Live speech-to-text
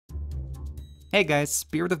Hey guys,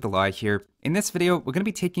 Spirit of the Law here. In this video, we're going to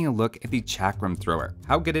be taking a look at the Chakram Thrower,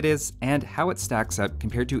 how good it is, and how it stacks up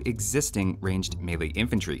compared to existing ranged melee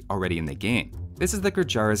infantry already in the game. This is the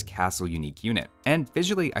Gurjaras Castle unique unit, and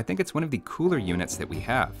visually I think it's one of the cooler units that we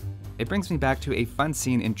have. It brings me back to a fun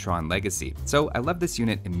scene in Tron Legacy, so I love this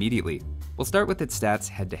unit immediately. We'll start with its stats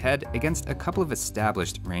head-to-head against a couple of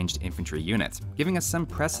established ranged infantry units, giving us some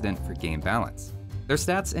precedent for game balance. Their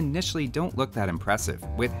stats initially don't look that impressive,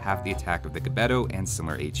 with half the attack of the Gbeto and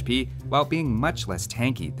similar HP, while being much less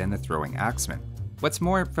tanky than the Throwing Axeman. What's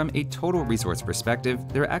more, from a total resource perspective,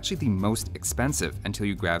 they're actually the most expensive until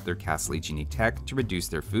you grab their Castle Age unique tech to reduce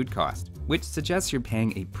their food cost, which suggests you're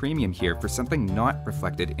paying a premium here for something not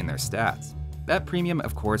reflected in their stats. That premium,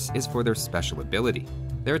 of course, is for their special ability.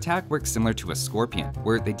 Their attack works similar to a Scorpion,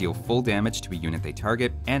 where they deal full damage to a unit they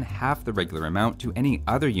target and half the regular amount to any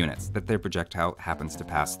other units that their projectile happens to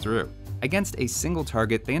pass through. Against a single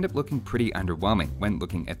target, they end up looking pretty underwhelming when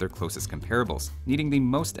looking at their closest comparables, needing the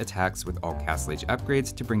most attacks with all Castle Age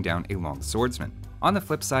upgrades to bring down a long swordsman. On the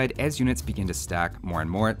flip side, as units begin to stack more and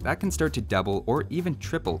more, that can start to double or even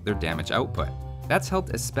triple their damage output. That's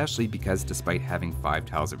helped especially because despite having 5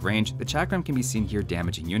 tiles of range, the Chakram can be seen here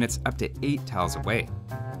damaging units up to 8 tiles away.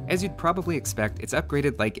 As you'd probably expect, it's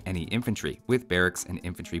upgraded like any infantry, with barracks and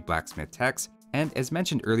infantry blacksmith techs, and as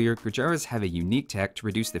mentioned earlier, Gurjaras have a unique tech to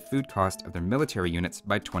reduce the food cost of their military units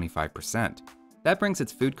by 25%. That brings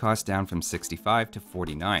its food cost down from 65 to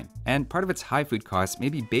 49, and part of its high food cost may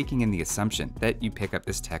be baking in the assumption that you pick up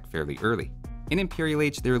this tech fairly early. In Imperial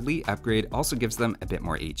Age, their elite upgrade also gives them a bit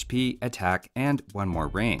more HP, attack, and one more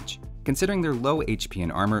range. Considering their low HP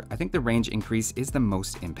and armor, I think the range increase is the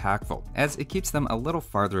most impactful, as it keeps them a little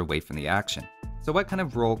farther away from the action. So what kind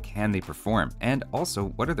of role can they perform, and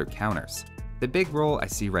also what are their counters? The big role I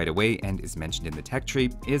see right away and is mentioned in the tech tree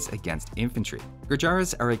is against infantry.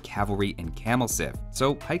 Gurjaras are a cavalry and camel civ,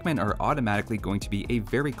 so pikemen are automatically going to be a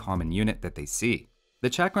very common unit that they see. The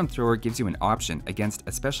Chakram Thrower gives you an option against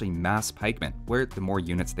especially mass pikemen, where the more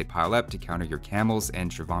units they pile up to counter your camels and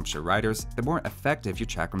Shrivamsha riders, the more effective your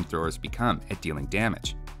Chakram Throwers become at dealing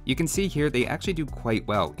damage. You can see here they actually do quite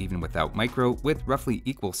well even without micro, with roughly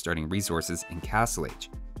equal starting resources in Castle Age.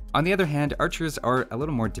 On the other hand, archers are a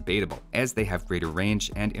little more debatable, as they have greater range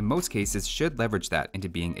and in most cases should leverage that into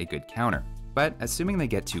being a good counter. But assuming they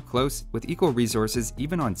get too close, with equal resources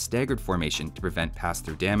even on staggered formation to prevent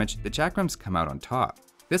pass-through damage, the Chakrams come out on top.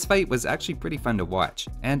 This fight was actually pretty fun to watch,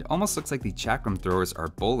 and almost looks like the Chakram Throwers are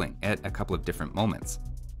bowling at a couple of different moments.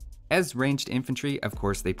 As ranged infantry, of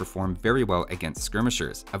course, they perform very well against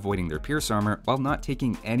skirmishers, avoiding their pierce armor while not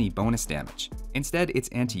taking any bonus damage. Instead, it's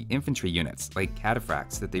anti-infantry units like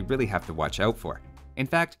cataphracts that they really have to watch out for. In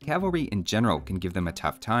fact, cavalry in general can give them a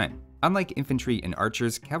tough time. Unlike infantry and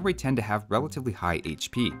archers, cavalry tend to have relatively high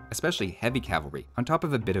HP, especially heavy cavalry, on top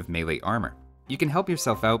of a bit of melee armor. You can help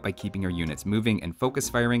yourself out by keeping your units moving and focus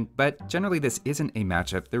firing, but generally this isn't a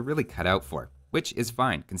matchup they're really cut out for, which is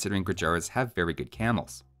fine considering Gurjaras have very good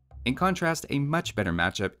camels. In contrast, a much better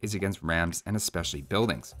matchup is against rams and especially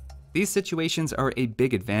buildings. These situations are a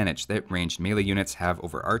big advantage that ranged melee units have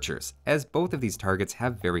over archers, as both of these targets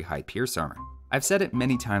have very high pierce armor. I've said it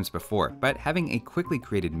many times before, but having a quickly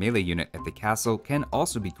created melee unit at the castle can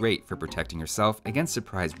also be great for protecting yourself against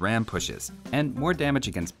surprise ram pushes, and more damage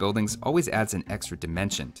against buildings always adds an extra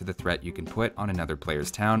dimension to the threat you can put on another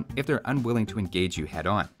player's town if they're unwilling to engage you head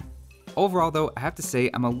on. Overall though, I have to say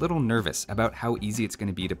I'm a little nervous about how easy it's going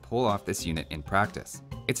to be to pull off this unit in practice.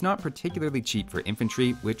 It's not particularly cheap for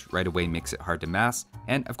infantry, which right away makes it hard to mass,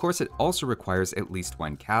 and of course it also requires at least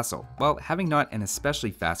one castle, while having not an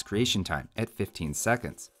especially fast creation time at 15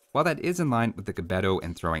 seconds. While that is in line with the Gbeto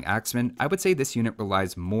and Throwing Axeman, I would say this unit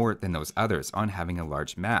relies more than those others on having a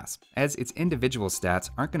large mass, as its individual stats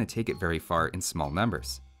aren't going to take it very far in small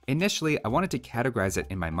numbers. Initially, I wanted to categorize it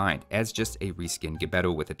in my mind as just a reskinned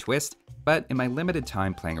Gbeto with a twist, but in my limited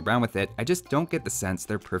time playing around with it, I just don't get the sense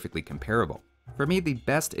they're perfectly comparable. For me, the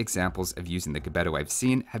best examples of using the Gbeto I've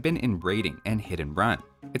seen have been in raiding and hit and run.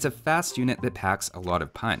 It's a fast unit that packs a lot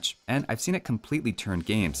of punch, and I've seen it completely turn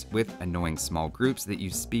games with annoying small groups that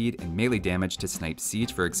use speed and melee damage to snipe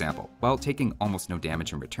siege, for example, while taking almost no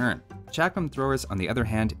damage in return. Chakram Throwers, on the other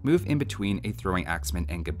hand, move in between a Throwing Axeman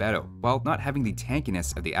and Gbeto, while not having the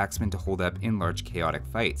tankiness of the Axeman to hold up in large chaotic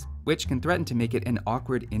fights, which can threaten to make it an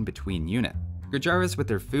awkward in-between unit. Gurjaras with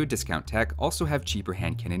their food discount tech also have cheaper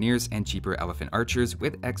hand cannoneers and cheaper elephant archers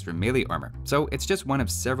with extra melee armor, so it's just one of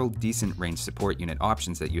several decent range support unit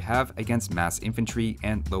options that you have against mass infantry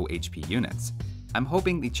and low HP units. I'm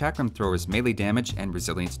hoping the Chakram Thrower's melee damage and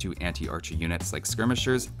resilience to anti-archer units like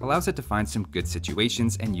skirmishers allows it to find some good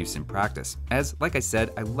situations and use in practice, as like I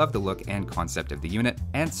said, I love the look and concept of the unit,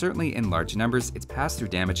 and certainly in large numbers, its pass-through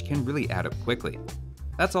damage can really add up quickly.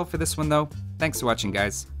 That's all for this one though. Thanks for watching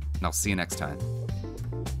guys, and I'll see you next time.